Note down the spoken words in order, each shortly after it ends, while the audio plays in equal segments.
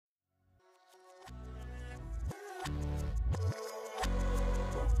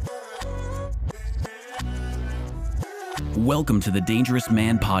Welcome to the Dangerous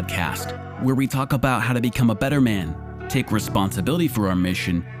Man Podcast, where we talk about how to become a better man, take responsibility for our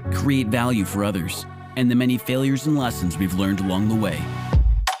mission, create value for others, and the many failures and lessons we've learned along the way.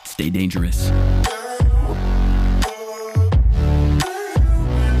 Stay dangerous.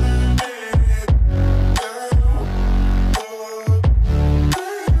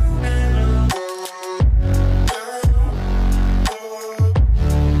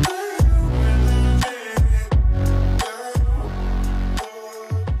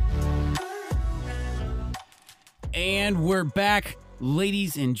 And we're back,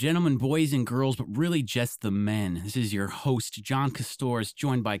 ladies and gentlemen, boys and girls, but really just the men. This is your host, John Castores,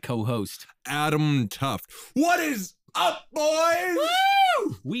 joined by co-host Adam Tuft. What is up, boys?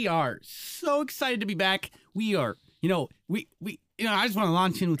 Woo! We are so excited to be back. We are, I just want to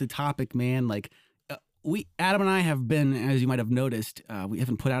launch in with the topic, man. Adam and I have been, as you might have noticed, we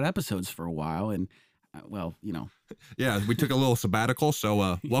haven't put out episodes for a while, and Yeah, we took a little sabbatical,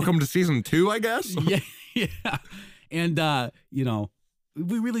 so welcome to season 2, I guess. Yeah. And,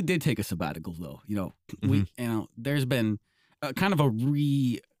 we really did take a sabbatical, though. There's been kind of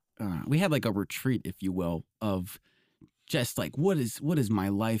we had like a retreat, if you will, of just like, what is my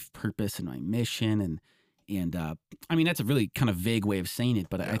life purpose and my mission? And I mean, that's a really kind of vague way of saying it,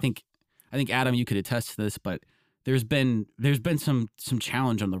 but yeah. I think Adam, you could attest to this, but there's been some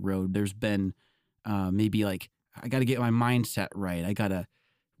challenge on the road. There's been maybe like, I got to get my mindset right. I got to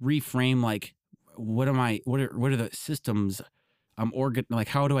reframe, like, what are the systems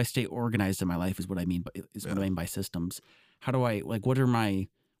how do I stay organized in my life is what I mean by systems. How do I, like, what's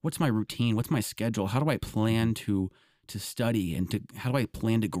my routine? What's my schedule? How do I plan to study and how do I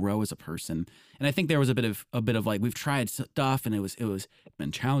plan to grow as a person? And I think there was a bit of like, we've tried stuff and it was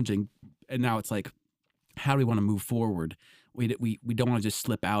been challenging. And now it's like, how do we want to move forward? We don't want to just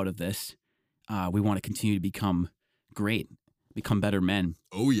slip out of this. We want to continue to become great, become better men.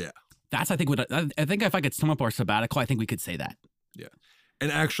 Oh yeah. That's, I think if I could sum up our sabbatical, I think we could say that. Yeah. And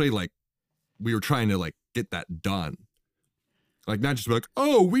actually, like, we were trying to, like, get that done. Like, not just be like,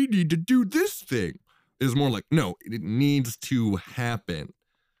 oh, we need to do this thing. It's more like, no, it needs to happen.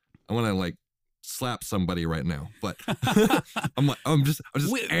 I want to, like, slap somebody right now, but I'm just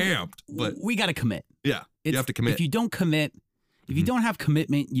amped. But we got to commit. Yeah. You have to commit. If you don't commit, if you don't have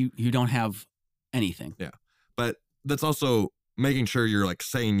commitment, you don't have anything. Yeah. But that's also making sure you're like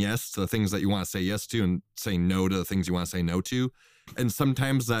saying yes to the things that you want to say yes to and saying no to the things you want to say no to. And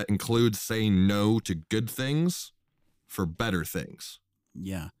sometimes that includes saying no to good things for better things.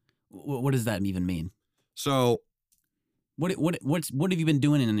 Yeah. What does that even mean? So what have you been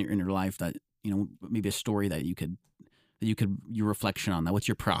doing in your life that, maybe a story that you could your reflection on that? What's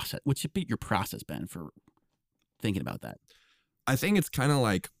your process? What's your process been for thinking about that? I think it's kind of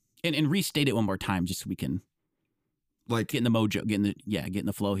like, and restate it one more time just so we can, like, get in the mojo, get in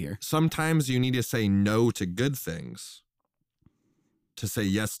the flow here. Sometimes you need to say no to good things to say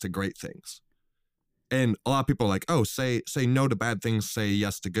yes to great things. And a lot of people are like, oh, say no to bad things, say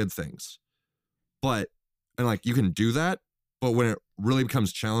yes to good things. And like, you can do that, but when it really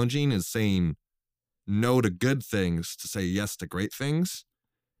becomes challenging is saying no to good things to say yes to great things.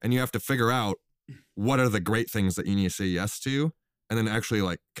 And you have to figure out what are the great things that you need to say yes to, and then actually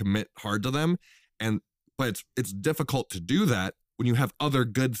like commit hard to them. But it's difficult to do that when you have other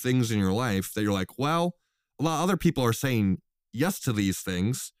good things in your life that you're like, well, a lot of other people are saying yes to these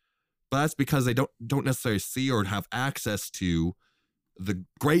things, but that's because they don't necessarily see or have access to the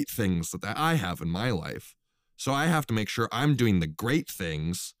great things that I have in my life. So I have to make sure I'm doing the great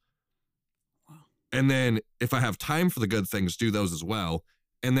things. Wow. And then if I have time for the good things, do those as well.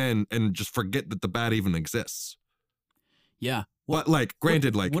 And just forget that the bad even exists. Yeah. But like,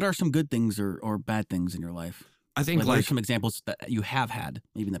 granted, what are some good things or bad things in your life? I think what are some examples that you have had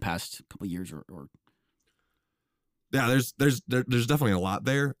maybe in the past couple of years or yeah, there's definitely a lot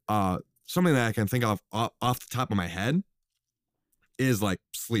there. Something that I can think of off the top of my head is like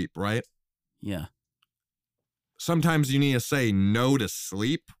sleep, right? Yeah. Sometimes you need to say no to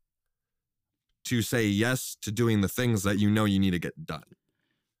sleep to say yes to doing the things that you need to get done.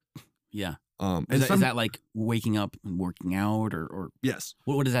 Yeah. Is that like waking up and working out or yes?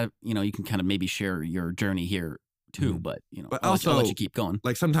 What is that? You can kind of maybe share your journey here too, but but I'll also let you keep going.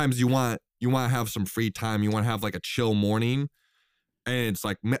 Like sometimes you want to have some free time. You want to have like a chill morning, and it's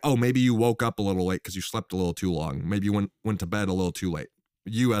like, oh, maybe you woke up a little late because you slept a little too long. Maybe you went to bed a little too late.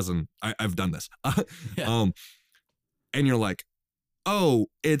 You as in I've done this. Yeah. And you're like, oh,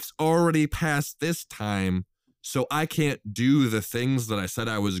 it's already past this time. So I can't do the things that I said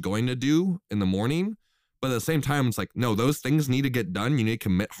I was going to do in the morning, But at the same time, it's like, no, those things need to get done. You need to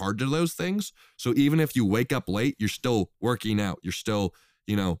commit hard to those things. So even if you wake up late, you're still working out. You're still,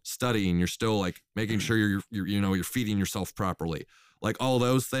 studying. You're still like making sure you're feeding yourself properly. Like all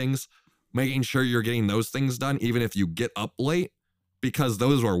those things, making sure you're getting those things done, even if you get up late, because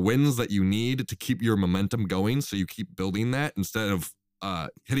those are wins that you need to keep your momentum going. So you keep building that instead of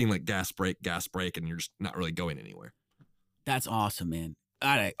hitting like gas brake, and you're just not really going anywhere. That's awesome, man.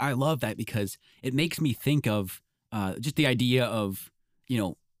 I love that because it makes me think of just the idea of,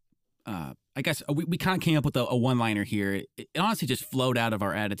 I guess we kind of came up with a one-liner here. It honestly just flowed out of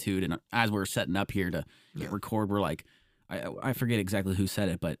our attitude. And as we were setting up here to record, we're like, I forget exactly who said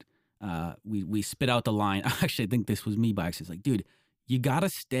it, but we spit out the line. Actually, I think this was me by accident. It's like, dude, you got to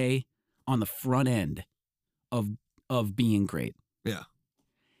stay on the front end of being great. Yeah.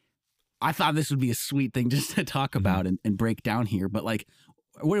 I thought this would be a sweet thing just to talk about and break down here. But like,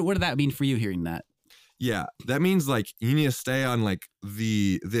 what did that mean for you hearing that? Yeah, that means like you need to stay on like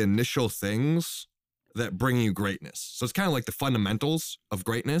the initial things that bring you greatness. So it's kind of like the fundamentals of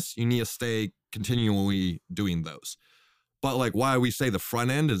greatness. You need to stay continually doing those. But like why we say the front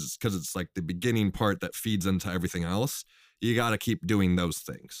end is because it's like the beginning part that feeds into everything else. You got to keep doing those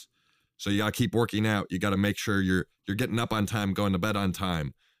things. So you got to keep working out. You got to make sure you're getting up on time, going to bed on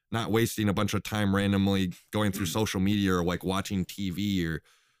time, not wasting a bunch of time randomly going through social media or like watching TV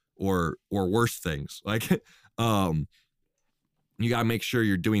or worse things. Like you got to make sure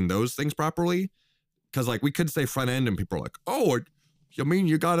you're doing those things properly. Cause like we could say front end and people are like, oh, you mean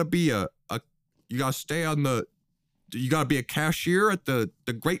you got to be you got to stay on you got to be a cashier at the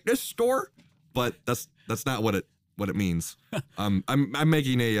greatness store? But that's not what it means. I'm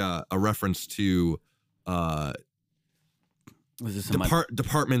making a reference to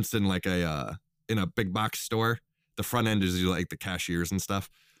departments in like in a big box store. The front end is like the cashiers and stuff.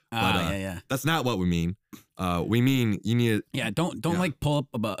 But that's not what we mean. We mean you need to, don't like pull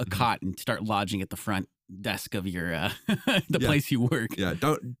up a cot and start lodging at the front desk of your place you work. Yeah,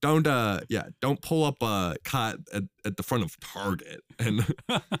 don't pull up a cot at the front of Target and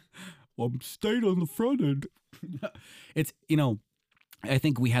well, I'm staying on the front end. It's I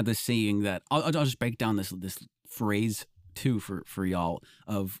think we had this saying that I'll just break down this phrase too for y'all.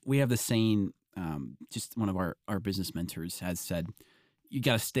 We have the saying, just one of our business mentors has said, you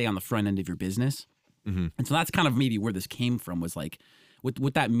got to stay on the front end of your business. Mm-hmm. And so that's kind of maybe where this came from, was like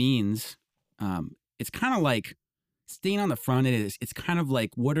what that means. It's kind of like staying on the front end it's kind of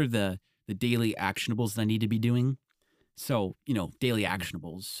like, what are the daily actionables that I need to be doing? So, daily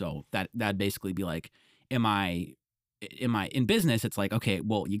actionables. So that'd basically be like, am I in business? It's like, okay,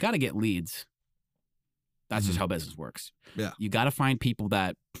 well, you got to get leads. That's just how business works. Yeah. You got to find people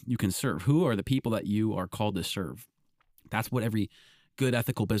that you can serve. Who are the people that you are called to serve? That's what every good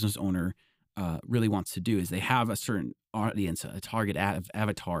ethical business owner really wants to do, is they have a certain audience, a target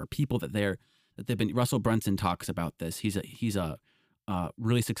avatar, people that they've been. Russell Brunson talks about this. He's a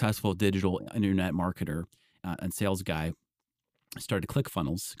really successful digital internet marketer and sales guy. Started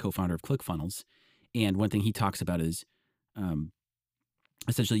ClickFunnels, co-founder of ClickFunnels. And one thing he talks about is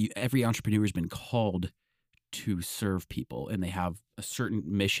essentially every entrepreneur has been called to serve people, and they have a certain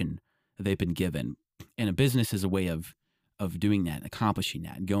mission that they've been given. And a business is a way of doing that, accomplishing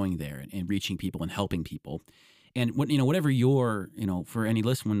that, and going there and reaching people and helping people. And whatever your, for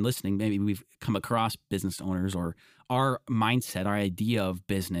anyone listening, maybe we've come across business owners, or our mindset, our idea of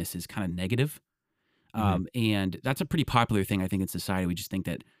business is kind of negative. And that's a pretty popular thing, I think, in society. We just think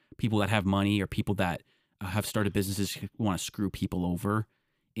that people that have money or people that have started businesses want to screw people over.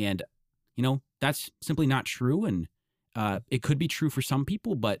 And, that's simply not true. And it could be true for some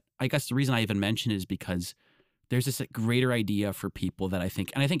people, but I guess the reason I even mention it is because there's this greater idea for people that I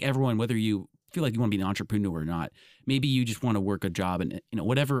think everyone, whether you feel like you want to be an entrepreneur or not, maybe you just want to work a job and,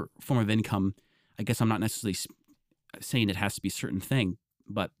 whatever form of income. I guess I'm not necessarily saying it has to be a certain thing,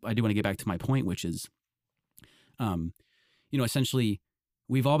 but I do want to get back to my point, which is, essentially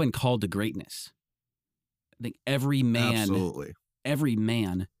we've all been called to greatness. I think every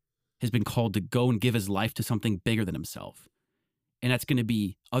man has been called to go and give his life to something bigger than himself. And that's going to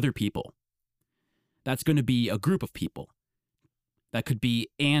be other people. That's going to be a group of people. That could be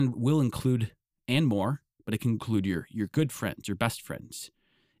and will include and more, but it can include your good friends, your best friends.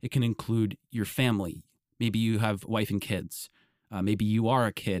 It can include your family. Maybe you have wife and kids. Maybe you are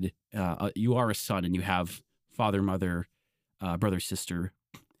a kid. You are a son and you have father, mother, brother, sister.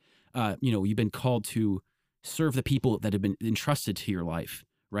 You've been called to serve the people that have been entrusted to your life,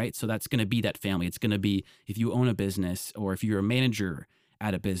 right? So that's going to be that family. It's going to be if you own a business or if you're a manager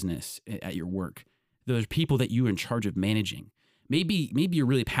at a business at your work, those people that you're in charge of managing. maybe you're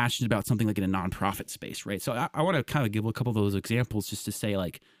really passionate about something like in a nonprofit space, right? So I want to kind of give a couple of those examples just to say,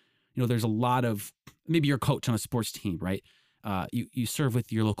 like, there's a lot of, maybe you're a coach on a sports team, right? You serve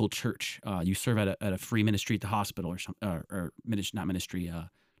with your local church. You serve at a free ministry at the hospital or some or not ministry,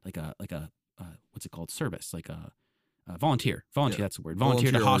 like a what's it called? Service, like a volunteer. Volunteer, that's the word. Volunteer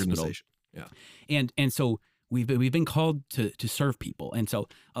at a hospital. Yeah. And so we've been called to serve people. And so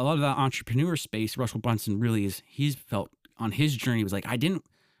a lot of that entrepreneur space, Russell Brunson really he's felt on his journey was like, I didn't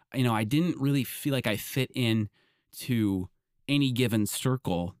really feel like I fit in to any given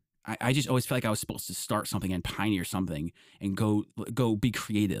circle. I just always felt like I was supposed to start something and pioneer something and go be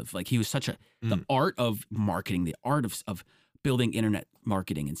creative. Like he was such the art of marketing, the art of building internet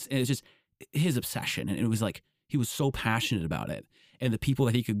marketing. And it's just his obsession. And it was like, he was so passionate about it. And the people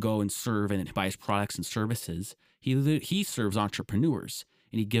that he could go and serve and buy his products and services, he serves entrepreneurs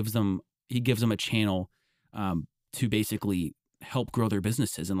and he gives them a channel to basically help grow their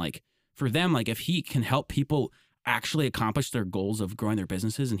businesses. And like for them, like if he can help people actually accomplish their goals of growing their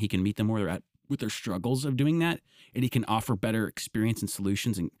businesses and he can meet them where they're at with their struggles of doing that, and he can offer better experience and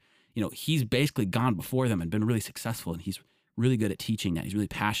solutions. And, he's basically gone before them and been really successful. And he's really good at teaching that. He's really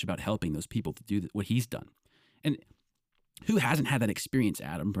passionate about helping those people to do what he's done. And who hasn't had that experience,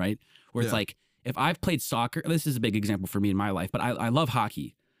 Adam, right? Where it's like, if I've played soccer, this is a big example for me in my life, but I love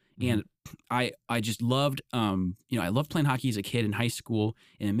hockey. And I just loved, I loved playing hockey as a kid in high school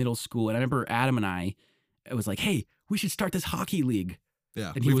and in middle school. And I remember Adam and it was like, hey, we should start this hockey league.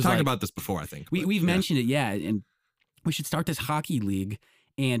 Yeah. And we've talked about this before, I think. We've mentioned it. Yeah. And we should start this hockey league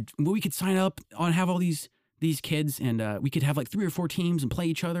and we could sign up and have all these kids and we could have like 3 or 4 teams and play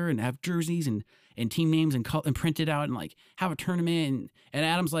each other and have jerseys and team names and print it out and like have a tournament. And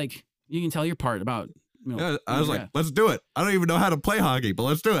Adam's like, you can tell your part about, I was like, let's do it. I don't even know how to play hockey, but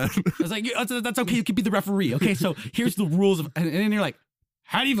let's do it. I was like, that's okay. You can be the referee. Okay. So here's the rules and then you're like,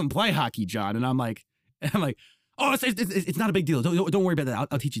 how do you even play hockey, John? And I'm like, oh, it's not a big deal. Don't worry about that.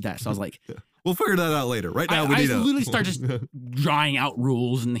 I'll teach you that. So I was like, we'll figure that out later. Right now, we need to literally start just drawing out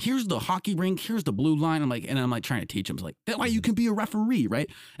rules. And here's the hockey rink. Here's the blue line. I'm like trying to teach him. It's like, that way you can be a referee, right?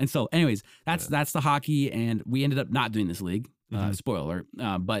 And so, anyways, that's the hockey. And we ended up not doing this league. Spoiler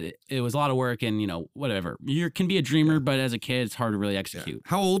alert. But it was a lot of work and, whatever. You can be a dreamer, but as a kid, it's hard to really execute.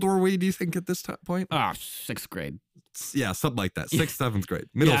 How old were we, do you think, at this point? 6th grade. Yeah, something like that. 6th, 7th grade.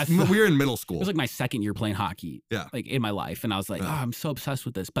 We were in middle school. It was like my second year playing hockey. Yeah. Like in my life. And I was like, I'm so obsessed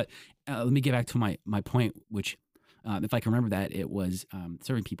with this. But let me get back to my point, which if I can remember that, it was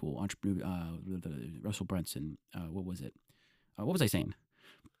serving people, entrepreneur, Russell Brunson. What was it? What was I saying?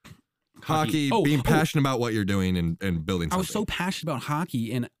 Hockey, being passionate about what you're doing and building something. I was so passionate about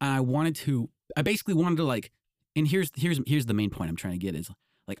hockey and I basically wanted to like, and here's the main point I'm trying to get is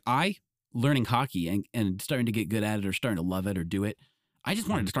like learning hockey and starting to get good at it or starting to love it or do it. I just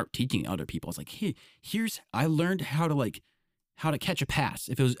wanted to start teaching other people. I was like, hey, I learned how to catch a pass.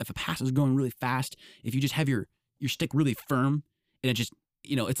 If a pass is going really fast, if you just have your stick really firm and it just,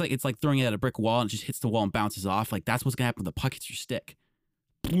 it's like throwing it at a brick wall and it just hits the wall and bounces off. Like that's what's gonna happen when the puck hits your stick.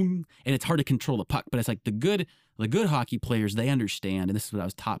 Boom. And it's hard to control the puck, but it's like the good hockey players, they understand, and this is what I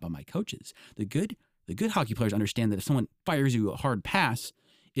was taught by my coaches. The good hockey players understand that if someone fires you a hard pass,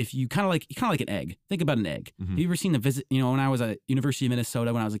 if you kind of like an egg. Think about an egg. Have you ever seen the visit? When I was at University of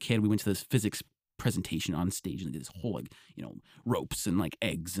Minnesota, when I was a kid, we went to this physics presentation on stage and they did this whole ropes and like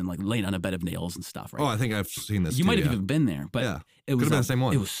eggs and like laying on a bed of nails and stuff. Right? Oh, I think I've seen this. You might have even been there, but it was been the same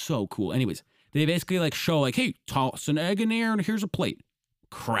one. It was so cool. Anyways, they basically like show like, hey, toss an egg in there and here's a plate.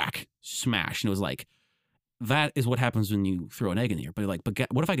 Crack, smash, and it was like that is what happens when you throw an egg in the air. But like,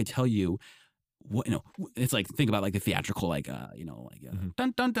 what if I could tell you what it's like? Think about like the theatrical, like dun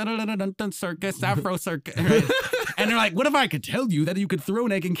dun dun dun dun dun dun circus, Afro circus, right? And they're like, what if I could tell you that you could throw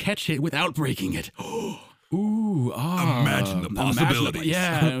an egg and catch it without breaking it? Ooh, imagine the possibilities.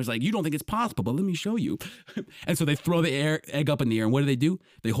 Yeah, and it was like, you don't think it's possible, but let me show you. And so they throw the egg up in the air, and what do?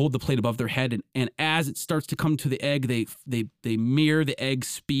 They hold the plate above their head, and as it starts to come to the egg, they mirror the egg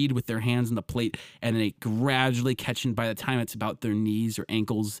speed with their hands on the plate, and they gradually catch it. By the time it's about their knees or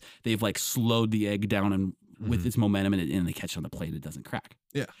ankles, they've like slowed the egg down and with its momentum, and they catch it on the plate, it doesn't crack.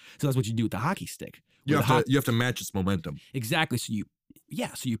 Yeah. So that's what you do with the hockey stick. You have to match its momentum. Exactly. So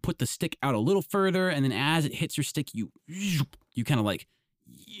you put the stick out a little further, and then as it hits your stick, you kind of like,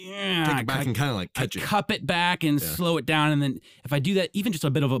 take it back and kind of like catch it. Cup it back and slow it down. And then if I do that, even just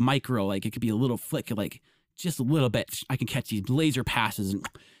a bit of a micro, like it could be a little flick, like just a little bit, I can catch these laser passes and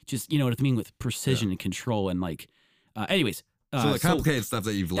just, you know what I mean, with precision and control. And like, anyways. So the complicated stuff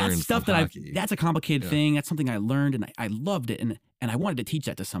that you've learned that's stuff from hockey. That's a complicated thing. That's something I learned and I loved it. And And I wanted to teach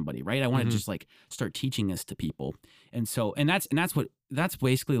that to somebody, right? I wanted to Mhm. just like start teaching this to people. And so, that's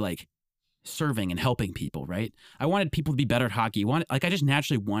basically like serving and helping people, right? I wanted people to be better at hockey. I just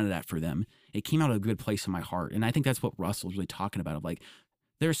naturally wanted that for them. It came out of a good place in my heart. And I think that's what Russell's really talking about, of like,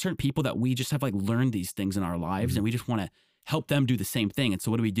 there are certain people that we just have like learned these things in our lives, and we just want to help them do the same thing. And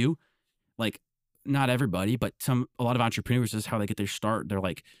so what do? Like, not everybody, but a lot of entrepreneurs, this is how they get their start. They're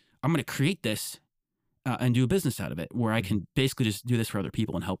like, I'm going to create this and do a business out of it, where I can basically just do this for other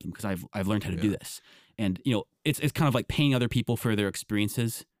people and help them, because I've learned how to do this. And it's kind of like paying other people for their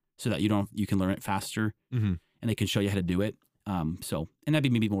experiences, so that you can learn it faster, Mhm. and they can show you how to do it. And that'd be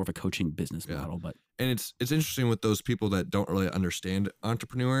maybe more of a coaching business model, but And it's interesting with those people that don't really understand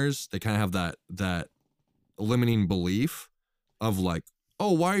entrepreneurs. They kind of have that limiting belief of like,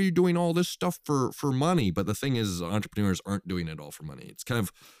 oh, why are you doing all this stuff for money? But the thing is entrepreneurs aren't doing it all for money. It's kind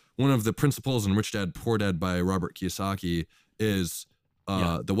of one of the principles in Rich Dad Poor Dad by Robert Kiyosaki is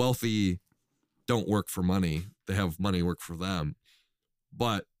the wealthy don't work for money. They have money work for them.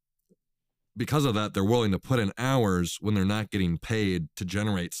 But because of that, they're willing to put in hours when they're not getting paid to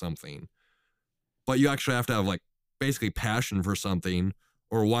generate something. But you actually have to have like basically passion for something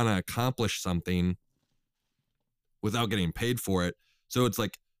or want to accomplish something without getting paid for it. So it's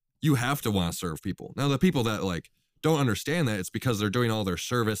like you have to want to serve people. Now, the people that like don't understand that, it's because they're doing all their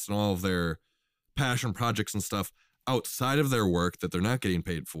service and all of their passion projects and stuff outside of their work that they're not getting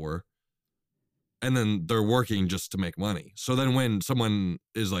paid for. And then they're working just to make money. So then when someone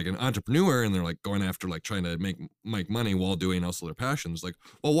is like an entrepreneur and they're like going after like trying to make money while doing also their passions, like,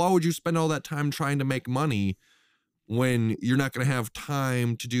 well, why would you spend all that time trying to make money when you're not going to have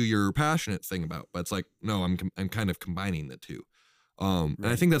time to do your passionate thing about? But it's like, no, I'm kind of combining the two. And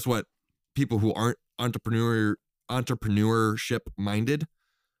I think that's what people who aren't entrepreneurship minded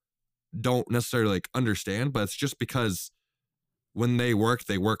don't necessarily like understand, but it's just because when they work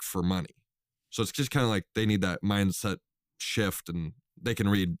for money. So it's just kind of like they need that mindset shift, and they can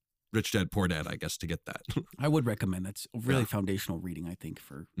read Rich Dad Poor Dad, I guess, to get that. I would recommend that's really foundational reading, I think,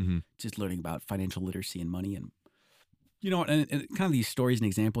 for just learning about financial literacy and money. And, and kind of these stories and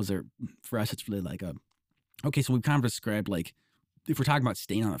examples are, for us, it's really like okay, so we've kind of described, like, if we're talking about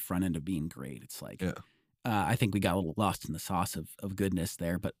staying on the front end of being great, it's like, I think we got a little lost in the sauce of goodness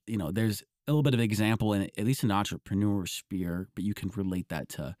there. But, there's a little bit of example, in at least an entrepreneur sphere, but you can relate that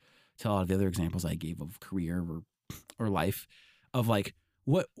to a lot of the other examples I gave of career or life, of like,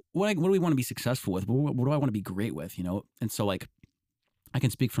 what do we want to be successful with? What do I want to be great with? And so, like, I can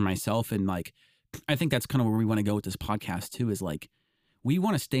speak for myself, and like, I think that's kind of where we want to go with this podcast too, is like, we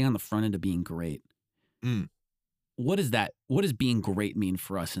want to stay on the front end of being great. What is that? What does being great mean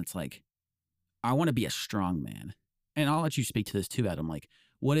for us? And it's like, I want to be a strong man. And I'll let you speak to this too, Adam. Like,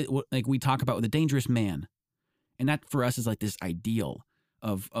 what like we talk about with a dangerous man, and that for us is like this ideal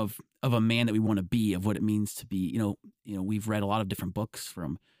of a man that we want to be, of what it means to be. We've read a lot of different books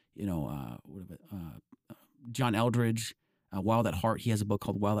from John Eldridge, Wild at Heart. He has a book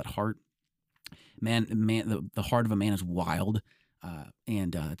called Wild at Heart. The heart of a man is wild,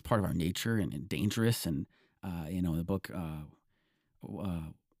 and it's part of our nature and dangerous. And the book,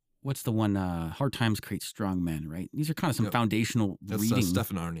 what's the one? Hard times create strong men. Right? These are kind of some foundational readings.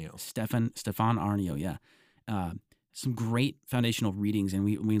 Stefan Aarnio. Stefan Aarnio. Yeah. Some great foundational readings, and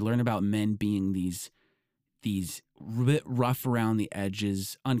we learn about men being these bit rough around the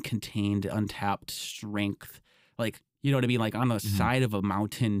edges, uncontained, untapped strength, like, you know what I mean, like on the side of a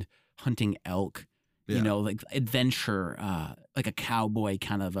mountain hunting elk, like adventure, like a cowboy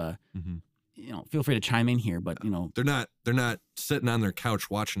kind of a. Feel free to chime in here, but they're not sitting on their couch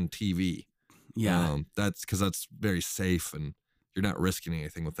watching TV. Yeah, that's because that's very safe, and you're not risking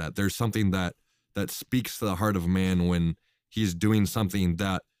anything with that. There's something that speaks to the heart of a man when he's doing something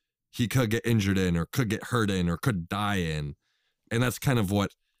that he could get injured in, or could get hurt in, or could die in. And that's kind of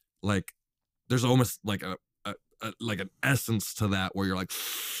what, like, there's almost like like an essence to that, where you're like,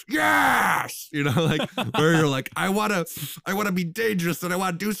 yes, like, where you're like, I want to be dangerous, and I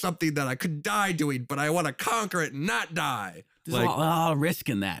want to do something that I could die doing, but I want to conquer it and not die. There's a lot of risk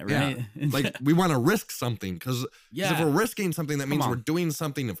in that, right? Yeah. Like, we want to risk something, because if we're risking something, that means we're doing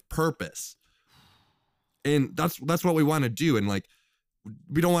something of purpose. And that's what we want to do. And like,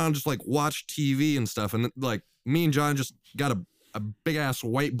 we don't want to just like watch TV and stuff. And like, me and John just got a big ass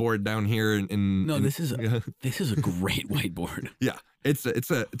whiteboard down here. This is a great whiteboard. Yeah, it's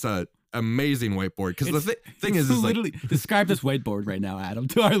a amazing whiteboard. Because the thing is literally like, describe this whiteboard right now, Adam,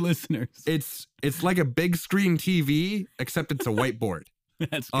 to our listeners. It's like a big screen TV, except it's a whiteboard.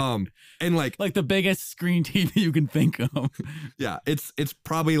 That's good. And like the biggest screen TV you can think of. Yeah, it's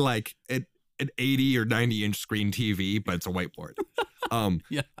probably like an 80 or 90 inch screen TV, but it's a whiteboard.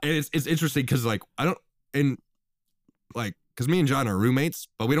 Yeah. And it's interesting because like because me and John are roommates,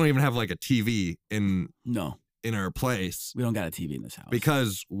 but we don't even have like a TV in our place. We don't got a TV in this house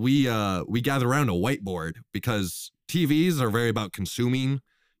because we gather around a whiteboard because TVs are very about consuming.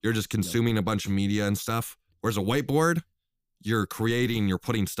 You're just consuming a bunch of media and stuff. Whereas a whiteboard, you're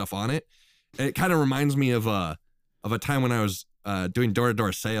putting stuff on it. And it kind of reminds me of a time when I was doing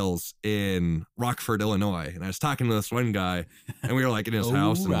door-to-door sales in Rockford, Illinois. And I was talking to this one guy, and we were like in his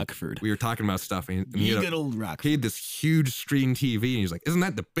house. And Rockford. we were talking about stuff. And he good old Rockford. He had this huge screen TV. And he's like, isn't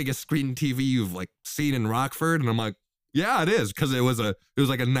that the biggest screen TV you've like seen in Rockford? And I'm like, yeah, it is. Because it was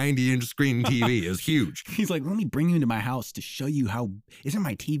like a 90-inch screen TV. It was huge. He's like, let me bring you into my house to show you how, isn't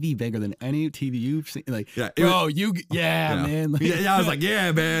my TV bigger than any TV you've seen? Like, yeah, man. Like, yeah, I was like,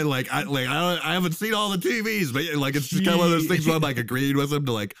 yeah, man. Like, I haven't seen all the TVs, but like, it's just kind of one of those things where I'm like agreeing with him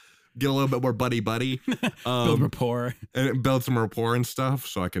to like get a little bit more buddy. Build rapport. And build some rapport and stuff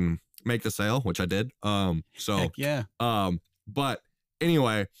so I can make the sale, which I did. So, heck yeah. But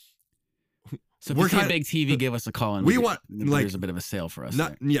anyway. So if you see a big TV, give us a call and there's a bit of a sale for us.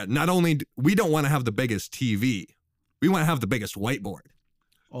 Not only we don't want to have the biggest TV, we want to have the biggest whiteboard.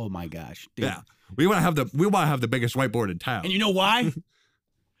 Oh my gosh, dude. Yeah, we want to have the biggest whiteboard in town. And you know why? Because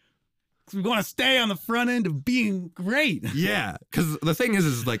we want to stay on the front end of being great. Yeah, because the thing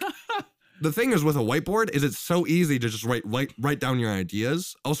is like. The thing is with a whiteboard is it's so easy to just write down your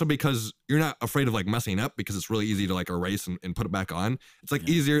ideas. Also because you're not afraid of like messing up because it's really easy to like erase and put it back on. It's like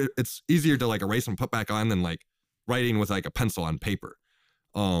easier. It's easier to like erase and put back on than like writing with like a pencil on paper.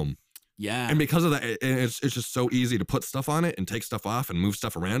 Yeah. And because of that, it's just so easy to put stuff on it and take stuff off and move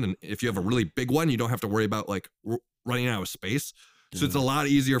stuff around. And if you have a really big one, you don't have to worry about like running out of space. So it's a lot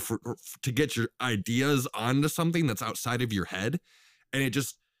easier to get your ideas onto something that's outside of your head. And it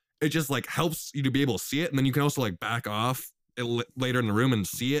just like helps you to be able to see it. And then you can also like back off later in the room and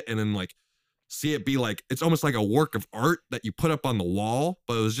see it. And then like see it be like, it's almost like a work of art that you put up on the wall,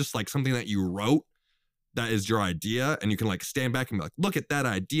 but it was just like something that you wrote that is your idea. And you can like stand back and be like, look at that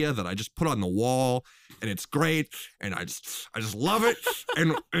idea that I just put on the wall and it's great. And I just love it.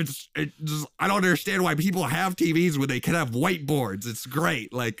 And I don't understand why people have TVs when they can have whiteboards. It's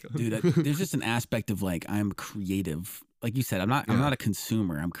great. Like, dude, there's just an aspect of like, I'm creative. Like you said, I'm not a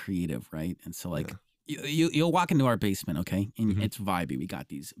consumer. I'm creative, right? And so like you'll walk into our basement, okay, and it's vibey. We got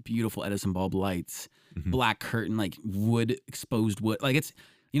these beautiful Edison bulb lights, black curtain, like exposed wood. Like it's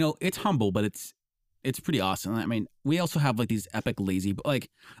it's humble, but it's pretty awesome. I mean, we also have like these epic lazy, like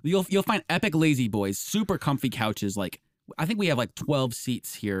you'll find epic lazy boys, super comfy couches. Like I think we have like 12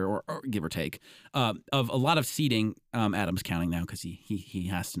 seats here, or give or take, of a lot of seating. Adam's counting now because he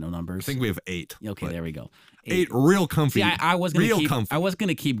has to know numbers. I think we have 8. Okay, there we go. 8 real comfy. See, I was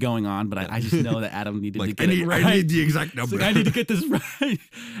gonna keep going on, but I just know that Adam needed to get it right. I need the exact number. So I need to get this right.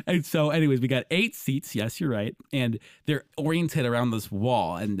 And so, anyways, we got 8 seats. Yes, you're right, and they're oriented around this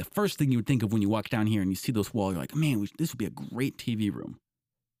wall. And the first thing you would think of when you walk down here and you see this wall, you're like, man, this would be a great TV room.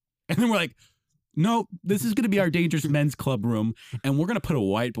 And then we're like, no, this is going to be our Dangerous Men's Club room, and we're going to put a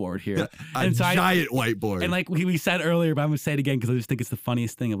whiteboard here. A giant whiteboard. And like we said earlier, but I'm going to say it again because I just think it's the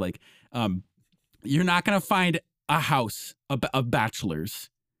funniest thing of like, you're not going to find a house of bachelors,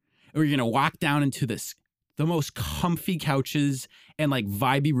 or you're going to walk down into the most comfy couches and like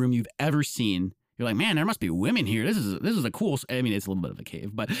vibey room you've ever seen. You're like, man, there must be women here. This is a cool. I mean, it's a little bit of a cave,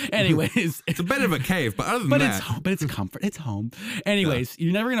 but anyways, it's a bit of a cave. But other than that, it's comfort. It's home. Anyways,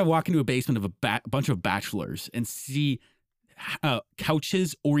 you're never gonna walk into a basement of a bunch of bachelors and see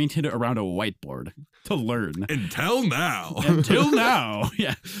couches oriented around a whiteboard to learn. Until now,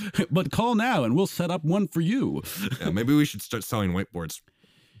 yeah. But call now, and we'll set up one for you. Yeah, maybe we should start selling whiteboards.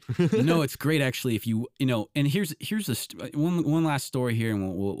 No, it's great actually. If you and here's one last story here,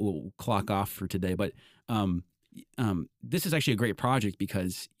 and we'll clock off for today. But this is actually a great project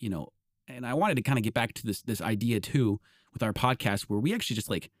because and I wanted to kind of get back to this idea too with our podcast, where we actually just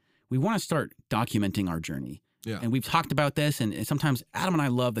like we want to start documenting our journey. Yeah, and we've talked about this, and sometimes Adam and I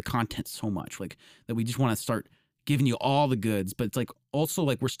love the content so much, like that we just want to start giving you all the goods, but it's like also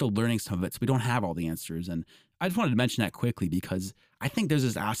like we're still learning some of it, so we don't have all the answers. And I just wanted to mention that quickly because I think there's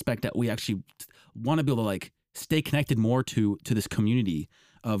this aspect that we actually want to be able to like stay connected more to this community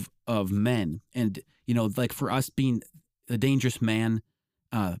of men. And like for us being the Dangerous Man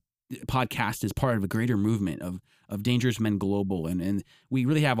podcast is part of a greater movement of Dangerous Men Global, and we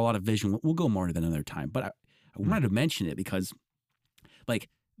really have a lot of vision. We'll go more to that another time, but I wanted to mention it because like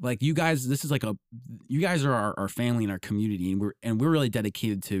you guys, this is like you guys are our family and our community, and we're really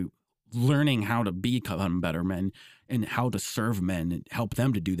dedicated to learning how to become better men. and how to serve men and help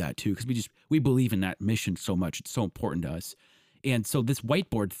them to do that too. Cause we believe in that mission so much. It's so important to us. And so this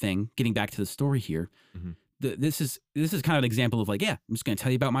whiteboard thing, getting back to the story here, Mhm. this is kind of an example of like, yeah, I'm just going to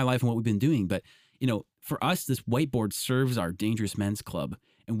tell you about my life and what we've been doing. But you know, for us, this whiteboard serves our Dangerous Men's Club,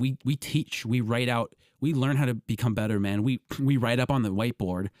 and we teach, we write out, we learn how to become better men. We write up on the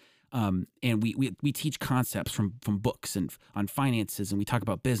whiteboard, and we teach concepts from books and on finances, and we talk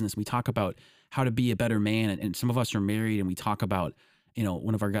about business. We talk about how to be a better man, and some of us are married, and we talk about, you know,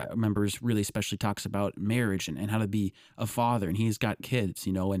 one of our members really especially talks about marriage and how to be a father, and he's got kids,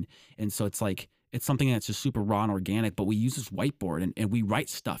 you know, and so it's like, it's something that's just super raw and organic, but we use this whiteboard and we write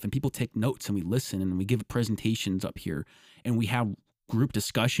stuff, and people take notes, and we listen, and we give presentations up here, and we have group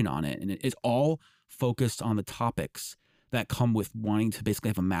discussion on it. And it's all focused on the topics that come with wanting to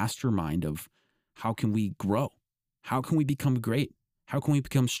basically have a mastermind of how can we grow? How can we become great? How can we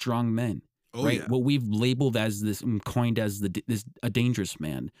become strong men? Oh, right? yeah. What we've labeled as this, coined as a dangerous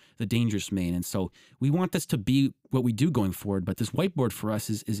man, the dangerous man. And so we want this to be what we do going forward. But this whiteboard for us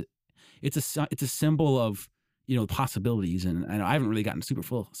is it's a symbol of, you know, possibilities. And I haven't really gotten super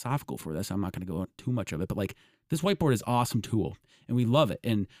philosophical for this. I'm not going to go into too much of it, but like this whiteboard is an awesome tool, and we love it.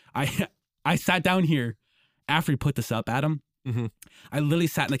 And I sat down here after we put this up, Adam. Mm-hmm. I literally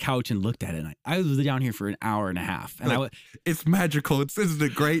sat on the couch and looked at it. And I was down here for an hour and a half, and Like, it's magical. Isn't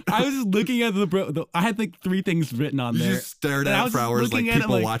it great? I was just looking at I had like 3 things written on You there. just stared And I at it was for just hours, like looking at it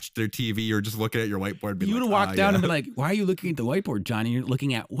people like- watch their TV or just looking at your whiteboard. Being You would like, have walked down yeah. and been like, "Why are you looking at the whiteboard, Johnny? You're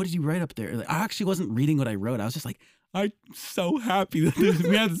looking at, what did you write up there?" Like, I actually wasn't reading what I wrote. I was just like, I'm so happy that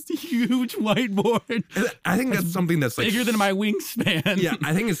we have this huge whiteboard. And I think that's something that's like Bigger than my wingspan. Yeah,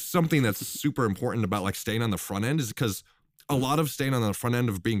 I think it's something that's super important about like staying on the front end, is because a lot of staying on the front end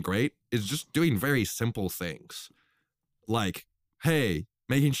of being great is just doing very simple things. Like, hey,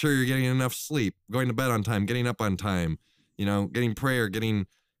 making sure you're getting enough sleep, going to bed on time, getting up on time, you know, getting prayer, getting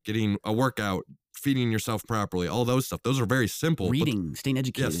a workout, feeding yourself properly, all those stuff. Those are very simple. Reading, staying But,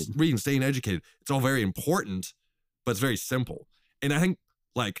 educated. yes, reading, staying educated. It's all very important, but it's very simple. And I think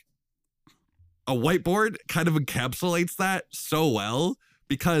like a whiteboard kind of encapsulates that so well,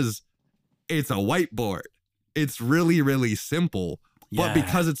 because it's a whiteboard. It's really, really simple. But Yeah.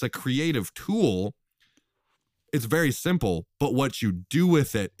 because it's a creative tool, it's very simple. But what you do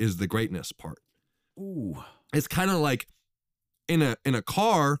with it is the greatness part. Ooh. It's kind of like in a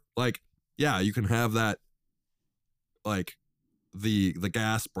car, like, yeah, you can have that, like the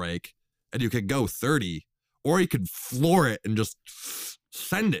gas brake, and you could go 30, or you could floor it and just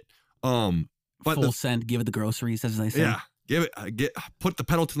send it. But Full send, give it the groceries, as they say. yeah, put the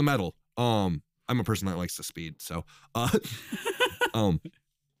pedal to the metal. I'm a person that likes to speed, so I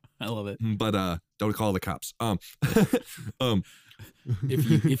love it. but don't call the cops.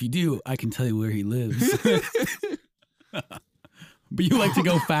 If you do, I can tell you where he lives. But you like to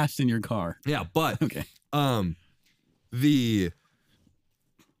go fast in your car. Yeah, but Okay. the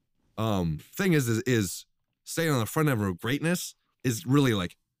thing is staying on the front end of greatness is really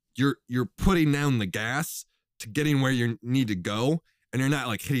like you're putting down the gas to getting where you need to go, and you're not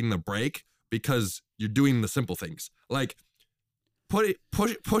like hitting the brake, because you're doing the simple things. Like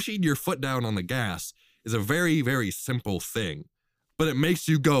pushing your foot down on the gas is a very, very simple thing, but it makes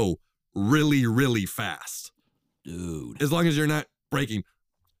you go really, really fast. Dude. As long as you're not braking,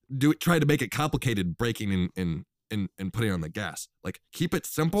 try to make it complicated braking and putting on the gas. Like, keep it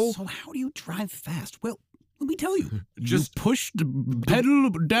simple. So how do you drive fast? Well, let me tell you. Just- you push the pedal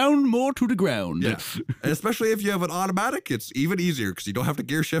down more to the ground. Yeah. And especially if you have an automatic, it's even easier because you don't have to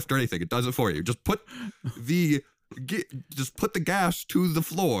gear shift or anything. It does it for you. Just put the gas to the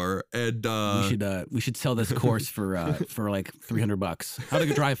floor, and We should sell this course for like $300. How to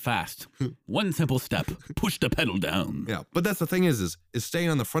drive fast. One simple step. Push the pedal down. yeah. But that's the thing is staying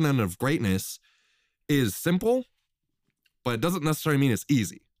on the front end of greatness is simple, but it doesn't necessarily mean it's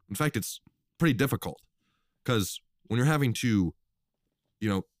easy. In fact, it's pretty difficult, because when you're having to,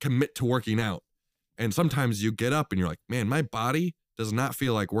 commit to working out, and sometimes you get up and you're like, man, my body does not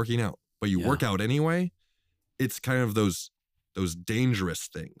feel like working out, but you work out anyway. It's kind of those dangerous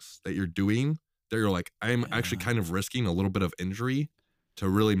things that you're doing that you're like, I'm actually kind of risking a little bit of injury to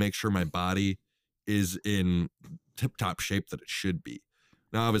really make sure my body is in tip-top shape that it should be.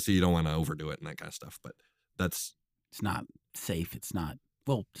 Now, obviously, you don't want to overdo it and that kind of stuff, but it's not safe. It's not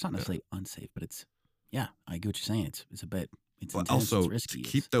necessarily unsafe, but it's, I get what you're saying. It's a bit, it's but intense, also it's risky. to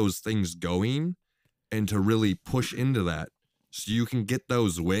keep those things going and to really push into that so you can get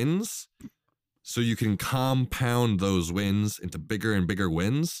those wins, so you can compound those wins into bigger and bigger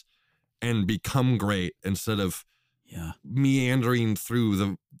wins and become great, instead of meandering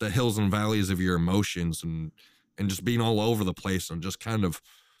through the hills and valleys of your emotions and and just being all over the place and just kind of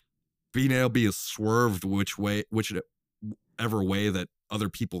being able to be swerved whichever way that other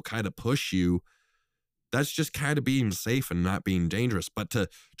people kind of push you. That's just kind of being safe and not being dangerous. But to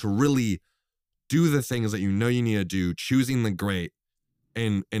really do the things that you know you need to do, choosing the great,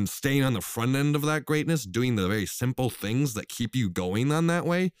 and staying on the front end of that greatness, doing the very simple things that keep you going on that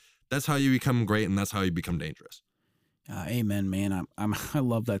way, that's how you become great, and that's how you become dangerous. Amen, man. I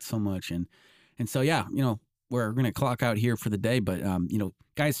love that so much. And so, yeah, you know, we're going to clock out here for the day, but, you know,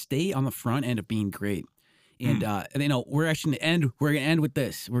 guys, stay on the front end of being great. And, you know, we're going to end with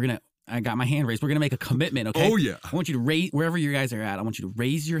this. I got my hand raised. We're going to make a commitment. Okay. Oh yeah. I want you to raise wherever you guys are at. I want you to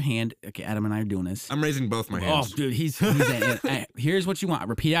raise your hand. Okay. Adam and I are doing this. I'm raising both my hands. Oh, dude, he's here's what you want.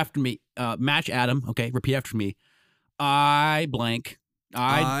 Repeat after me. Match Adam. Okay. Repeat after me. I blank.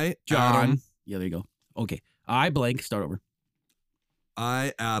 I John. Adam. Yeah, there you go. Okay. I blank. Start over.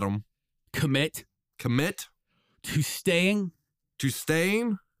 I, Adam. Commit to staying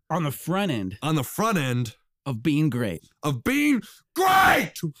on the front end of being great. Woo!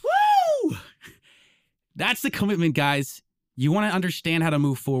 That's the commitment, guys. You want to understand how to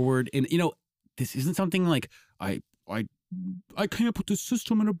move forward. And, you know, this isn't something like I can't put this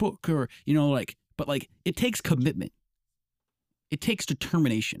system in a book, or, you know, like, but like, it takes commitment. It takes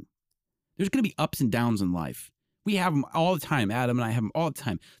determination. There's going to be ups and downs in life. We have them all the time. Adam and I have them all the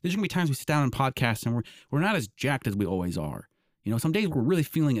time. There's going to be times we sit down and podcast and we're not as jacked as we always are. You know, some days we're really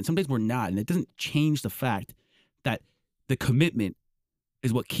feeling it. Some days we're not. And it doesn't change the fact that the commitment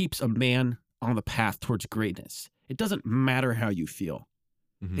is what keeps a man on the path towards greatness. It doesn't matter how you feel.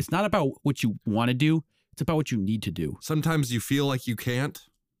 Mm-hmm. It's not about what you want to do. It's about what you need to do. Sometimes you feel like you can't,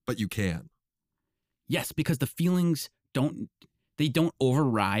 but you can. Yes, because the feelings don't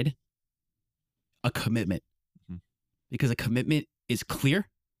override a commitment. Mm-hmm. Because a commitment is clear,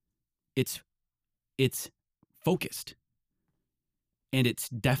 it's focused, and it's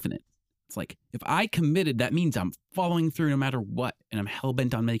definite. It's like, if I committed, that means I'm following through no matter what, and I'm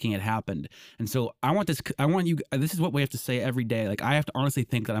hell-bent on making it happen. And so this is what we have to say every day. Like, I have to honestly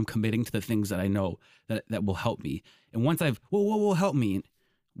think that I'm committing to the things that I know that will help me. And once what will help me,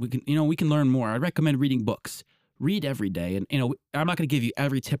 we can learn more. I recommend reading books. Read every day. And, you know, I'm not going to give you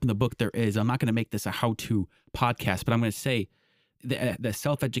every tip in the book there is. I'm not going to make this a how-to podcast, but I'm going to say that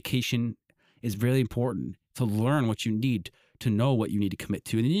self-education is really important to learn what you need, to know what you need to commit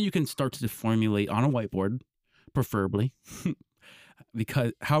to. And then you can start to formulate on a whiteboard, preferably,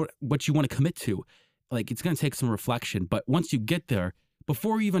 because what you want to commit to. Like, it's going to take some reflection. But once you get there,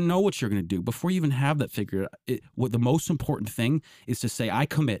 before you even know what you're going to do, before you even have that figured out, what the most important thing is to say, I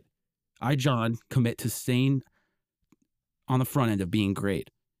commit. I, John, commit to staying on the front end of being great,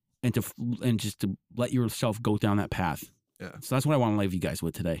 and just to let yourself go down that path. Yeah. So that's what I want to leave you guys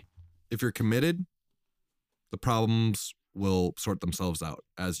with today. If you're committed, the problems will sort themselves out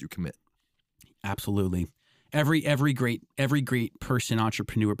as you commit. Absolutely. Every great person,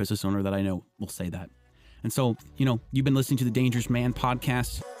 entrepreneur, business owner that I know will say that. And so, you know, you've been listening to the Dangerous Man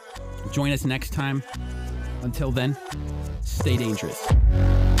podcast. Join us next time. Until then, stay dangerous.